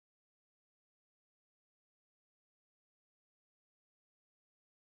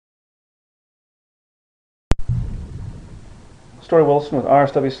Story Wilson with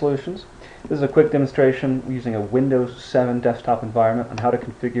RSW Solutions. This is a quick demonstration using a Windows 7 desktop environment on how to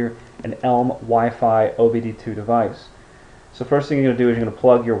configure an ELM Wi-Fi OBD2 device. So first thing you're going to do is you're going to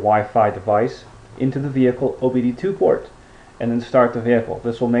plug your Wi-Fi device into the vehicle OBD2 port and then start the vehicle.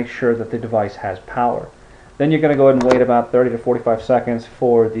 This will make sure that the device has power. Then you're going to go ahead and wait about 30 to 45 seconds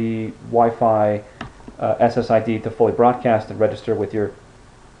for the Wi-Fi SSID to fully broadcast and register with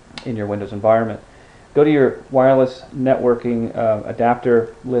in your Windows environment. Go to your wireless networking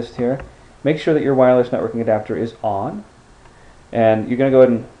adapter list here. Make sure that your wireless networking adapter is on, and you're going to go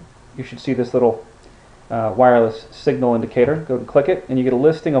ahead and you should see this little wireless signal indicator. Go and click it, and you get a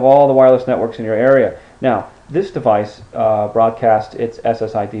listing of all the wireless networks in your area. Now, this device broadcasts its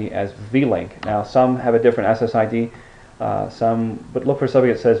SSID as VLink. Now, some have a different SSID, but look for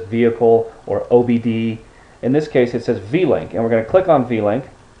something that says vehicle or OBD. In this case, it says VLink, and we're going to click on VLink,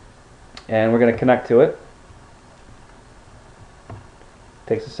 and we're going to connect to it.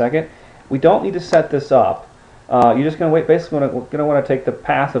 Takes a second. We don't need to set this up. You're just going to wait. Basically, going to want to take the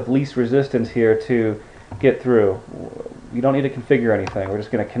path of least resistance here to get through. You don't need to configure anything. We're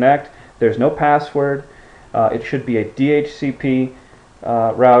just going to connect. There's no password. It should be a DHCP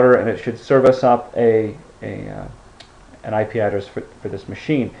router, and it should serve us up an IP address for this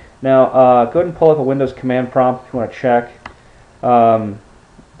machine. Now, go ahead and pull up a Windows command prompt if you want to check.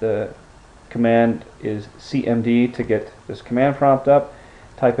 The command is CMD to get this command prompt up.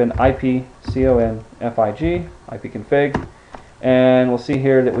 Type in ipconfig, ipconfig, and we'll see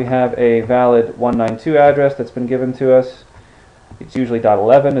here that we have a valid 192 address that's been given to us. It's usually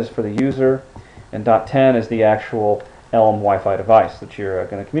 .11 is for the user, and .10 is the actual ELM Wi-Fi device that you're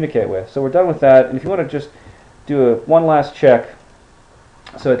going to communicate with. So we're done with that, and if you want to just do one last check,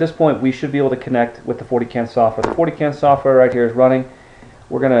 so at this point we should be able to connect with the 40CAN software. The 40CAN software right here is running.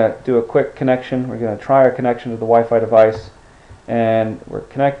 We're going to do a quick connection. We're going to try our connection to the Wi-Fi device, and we're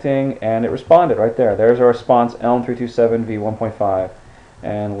connecting, and it responded right there. There's our response, ELM327 V1.5,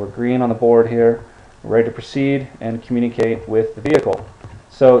 and we're green on the board here. We're ready to proceed and communicate with the vehicle.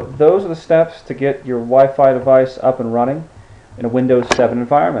 So those are the steps to get your Wi-Fi device up and running in a Windows 7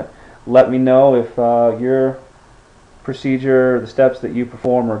 environment. Let me know if your procedure, the steps that you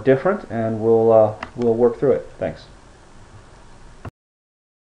perform are different, and we'll work through it. Thanks.